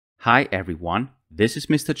Hi everyone, this is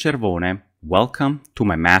Mr. Cervone. Welcome to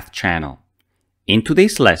my math channel. In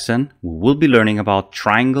today's lesson, we will be learning about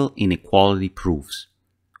triangle inequality proofs.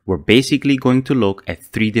 We're basically going to look at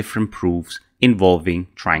 3 different proofs involving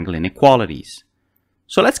triangle inequalities.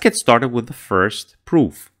 So let's get started with the first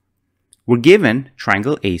proof. We're given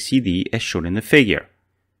triangle ACD as shown in the figure.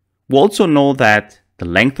 We also know that the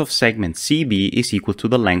length of segment CB is equal to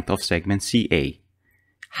the length of segment CA.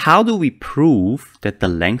 How do we prove that the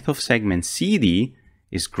length of segment CD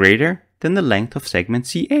is greater than the length of segment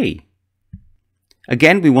CA?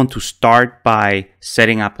 Again, we want to start by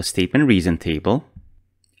setting up a statement reason table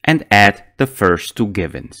and add the first 2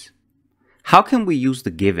 givens. How can we use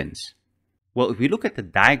the givens? Well, if we look at the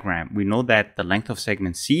diagram, we know that the length of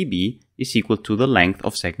segment CB is equal to the length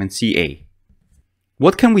of segment CA.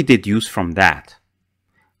 What can we deduce from that?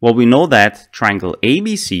 Well, we know that triangle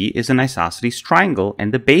ABC is an isosceles triangle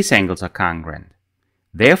and the base angles are congruent.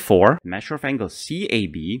 Therefore, the measure of angle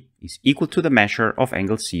CAB is equal to the measure of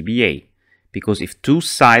angle CBA, because if 2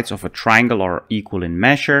 sides of a triangle are equal in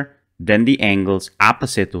measure, then the angles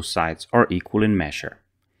opposite those sides are equal in measure.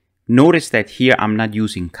 Notice that here I'm not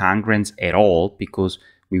using congruence at all because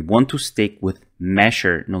we want to stick with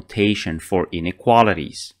measure notation for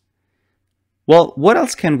inequalities. Well, what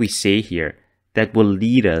else can we say here that will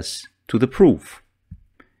lead us to the proof?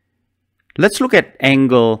 Let's look at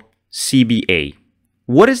angle CBA.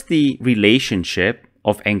 What is the relationship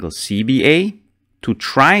of angle CBA to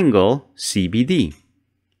triangle CBD?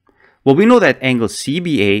 Well, we know that angle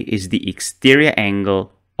CBA is the exterior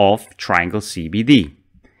angle of triangle CBD,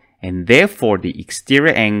 and therefore the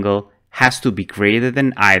exterior angle has to be greater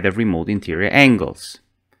than either remote interior angles.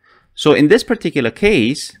 So in this particular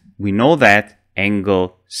case, we know that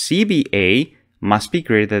angle CBA must be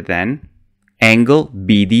greater than angle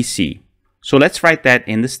BDC. So let's write that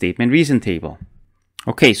in the statement reason table.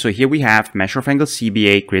 Okay, so here we have measure of angle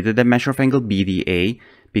CBA greater than measure of angle BDA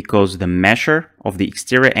because the measure of the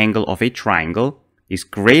exterior angle of a triangle is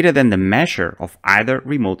greater than the measure of either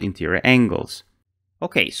remote interior angles.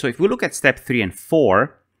 Okay, so if we look at step 3 and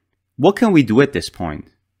 4, what can we do at this point?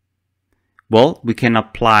 Well, we can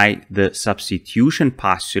apply the substitution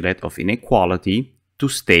postulate of inequality to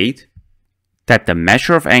state that the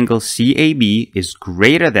measure of angle CAB is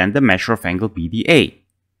greater than the measure of angle BDA.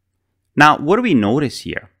 Now, what do we notice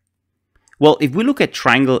here? Well, if we look at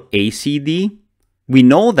triangle ACD, we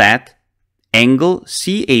know that angle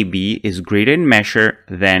CAB is greater in measure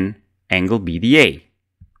than angle BDA.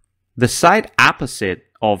 The side opposite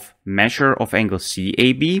of measure of angle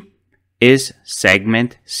CAB is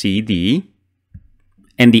segment CD,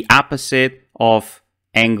 and the opposite of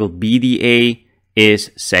angle BDA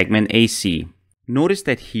is segment AC. Notice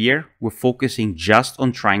that here we're focusing just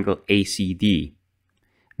on triangle ACD.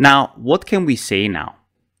 Now, what can we say now?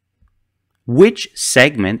 Which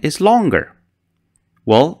segment is longer?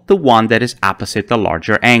 Well, the one that is opposite the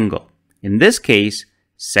larger angle. In this case,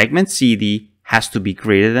 segment CD has to be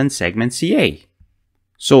greater than segment CA.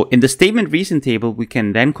 So in the statement reason table, we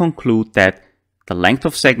can then conclude that the length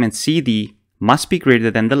of segment CD must be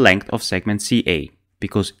greater than the length of segment CA.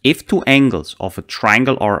 Because if 2 angles of a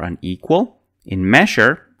triangle are unequal in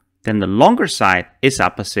measure, then the longer side is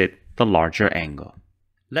opposite the larger angle.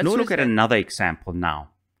 Let's look at another example now.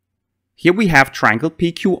 Here we have triangle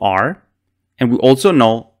PQR, and we also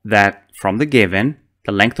know that from the given,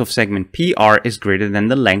 the length of segment PR is greater than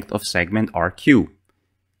the length of segment RQ.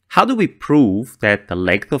 How do we prove that the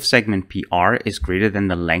length of segment PR is greater than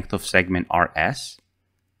the length of segment RS?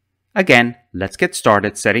 Again, let's get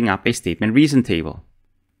started setting up a statement reason table.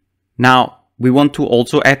 Now, we want to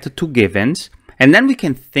also add the 2 givens, and then we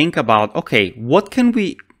can think about, okay, what can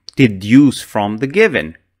we deduce from the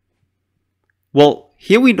given? Well,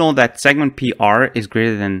 here we know that segment PR is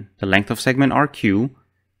greater than the length of segment RQ,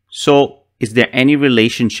 so is there any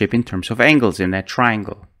relationship in terms of angles in that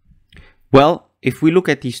triangle? Well, if we look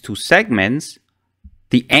at these 2 segments,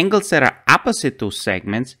 the angles that are opposite those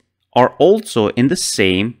segments are also in the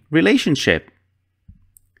same relationship.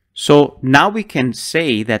 So now we can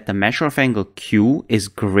say that the measure of angle Q is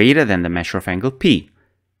greater than the measure of angle P,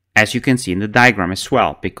 as you can see in the diagram as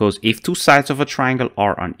well, because if 2 sides of a triangle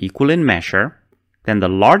are unequal in measure, then the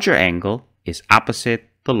larger angle is opposite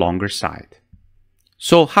the longer side.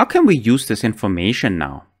 So how can we use this information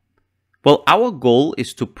now? Well, our goal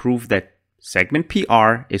is to prove that segment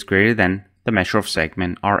PR is greater than the measure of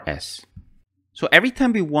segment RS. So every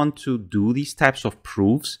time we want to do these types of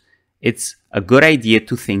proofs, it's a good idea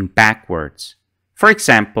to think backwards. For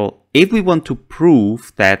example, if we want to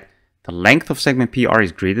prove that the length of segment PR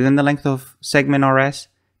is greater than the length of segment RS,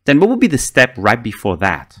 then what would be the step right before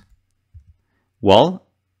that? Well,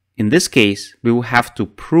 in this case, we will have to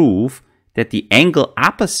prove that the angle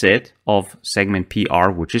opposite of segment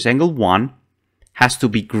PR, which is angle 1, has to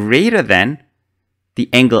be greater than the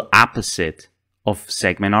angle opposite of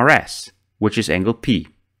segment RS, which is angle P.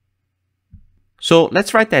 So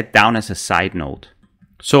let's write that down as a side note.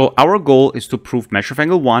 So our goal is to prove measure of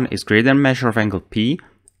angle 1 is greater than measure of angle P,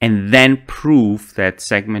 and then prove that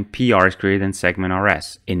segment PR is greater than segment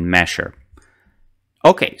RS in measure.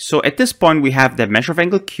 Okay, so at this point we have that measure of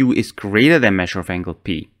angle Q is greater than measure of angle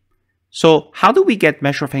P. So how do we get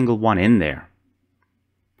measure of angle 1 in there?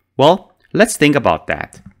 Well, let's think about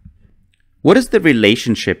that. What is the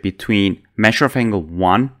relationship between measure of angle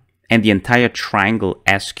 1 and the entire triangle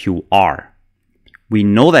SQR? We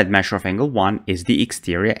know that measure of angle 1 is the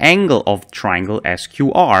exterior angle of triangle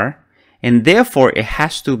SQR, and therefore it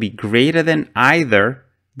has to be greater than either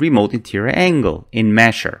remote interior angle in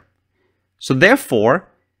measure. So therefore,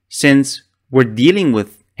 since we're dealing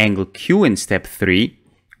with angle Q in step 3,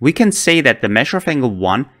 we can say that the measure of angle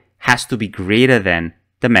 1 has to be greater than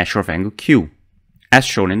the measure of angle Q, as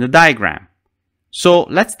shown in the diagram. So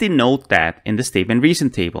let's denote that in the statement reason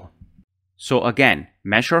table. So again,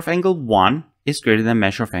 measure of angle 1 is greater than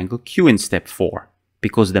measure of angle Q in step 4,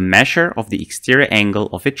 because the measure of the exterior angle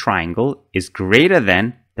of a triangle is greater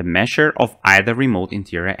than the measure of either remote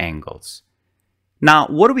interior angles. Now,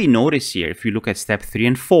 what do we notice here if we look at step 3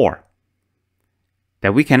 and 4?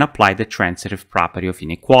 That we can apply the transitive property of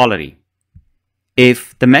inequality.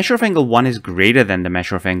 If the measure of angle 1 is greater than the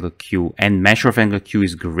measure of angle Q and measure of angle Q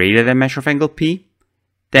is greater than measure of angle P,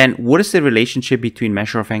 then what is the relationship between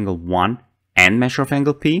measure of angle 1 and measure of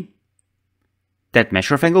angle P? That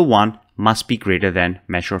measure of angle 1 must be greater than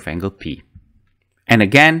measure of angle P. And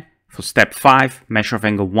again, for step 5, measure of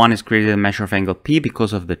angle 1 is greater than measure of angle P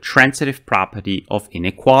because of the transitive property of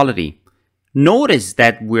inequality. Notice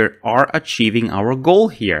that we are achieving our goal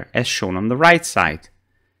here, as shown on the right side.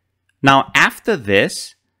 Now, after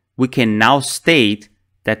this, we can now state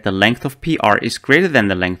that the length of PR is greater than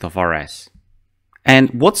the length of RS. And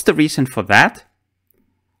what's the reason for that?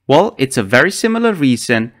 Well, it's a very similar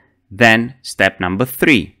reason than step number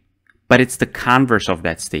 3, but it's the converse of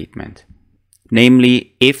that statement.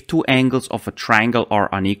 Namely, if two angles of a triangle are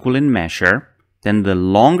unequal in measure, then the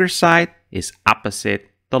longer side is opposite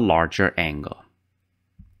the larger angle.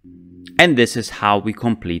 And this is how we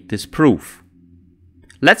complete this proof.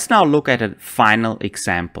 Let's now look at a final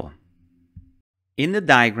example. In the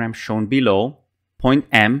diagram shown below, point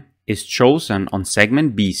M is chosen on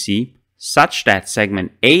segment BC such that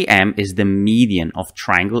segment AM is the median of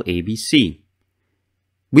triangle ABC.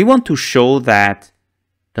 We want to show that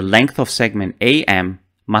the length of segment AM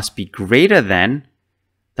must be greater than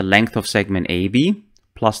the length of segment AB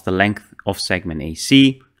plus the length of segment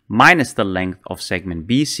AC minus the length of segment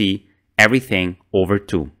BC, everything over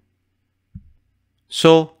 2.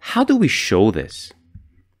 So how do we show this?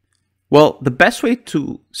 Well, the best way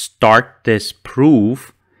to start this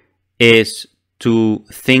proof is to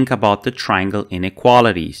think about the triangle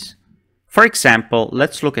inequalities. For example,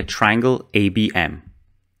 let's look at triangle ABM.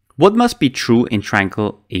 What must be true in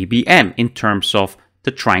triangle ABM in terms of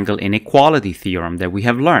the triangle inequality theorem that we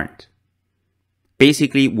have learned?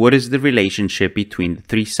 Basically, what is the relationship between the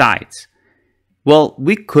 3 sides? Well,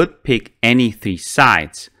 we could pick any 3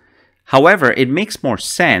 sides. However, it makes more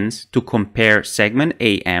sense to compare segment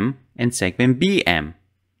AM and segment BM,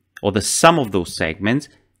 or the sum of those segments,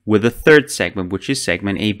 with the third segment, which is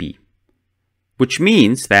segment AB. Which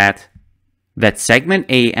means that segment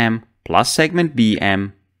AM plus segment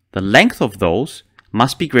BM, the length of those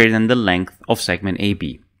must be greater than the length of segment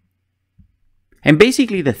AB. And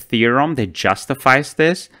basically the theorem that justifies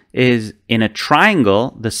this is in a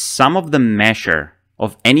triangle, the sum of the measure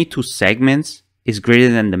of any 2 segments is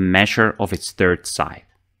greater than the measure of its third side.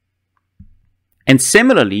 And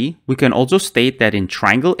similarly, we can also state that in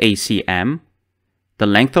triangle ACM, the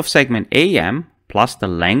length of segment AM plus the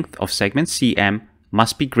length of segment CM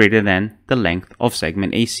must be greater than the length of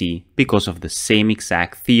segment AC because of the same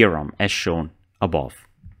exact theorem as shown above.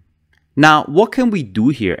 Now, what can we do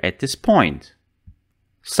here at this point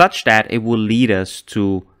such that it will lead us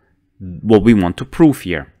to what we want to prove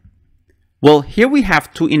here? Well, here we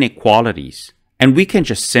have 2 inequalities and we can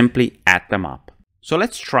just simply add them up. So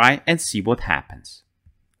let's try and see what happens.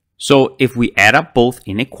 So if we add up both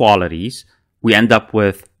inequalities, we end up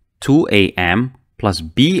with 2AM plus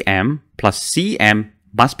BM plus CM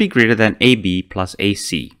must be greater than AB plus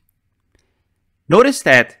AC. Notice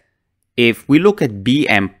that if we look at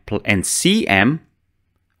BM and CM,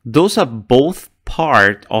 those are both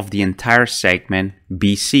part of the entire segment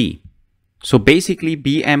BC. So basically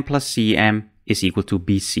BM plus CM is equal to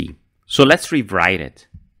BC. So let's rewrite it.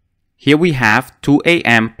 Here we have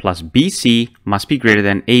 2am plus bc must be greater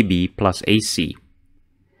than ab plus ac.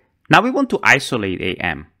 Now we want to isolate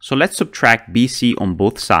am, so let's subtract bc on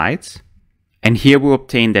both sides. And here we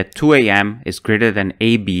obtain that 2am is greater than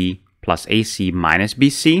ab plus ac minus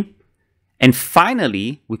bc. And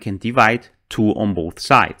finally, we can divide 2 on both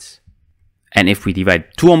sides. And if we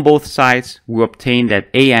divide 2 on both sides, we obtain that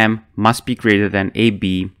am must be greater than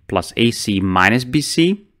ab plus ac minus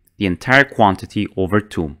bc, the entire quantity over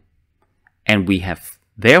 2. And we have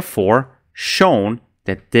therefore shown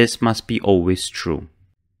that this must be always true.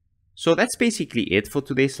 So that's basically it for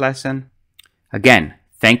today's lesson. Again,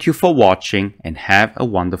 thank you for watching and have a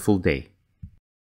wonderful day.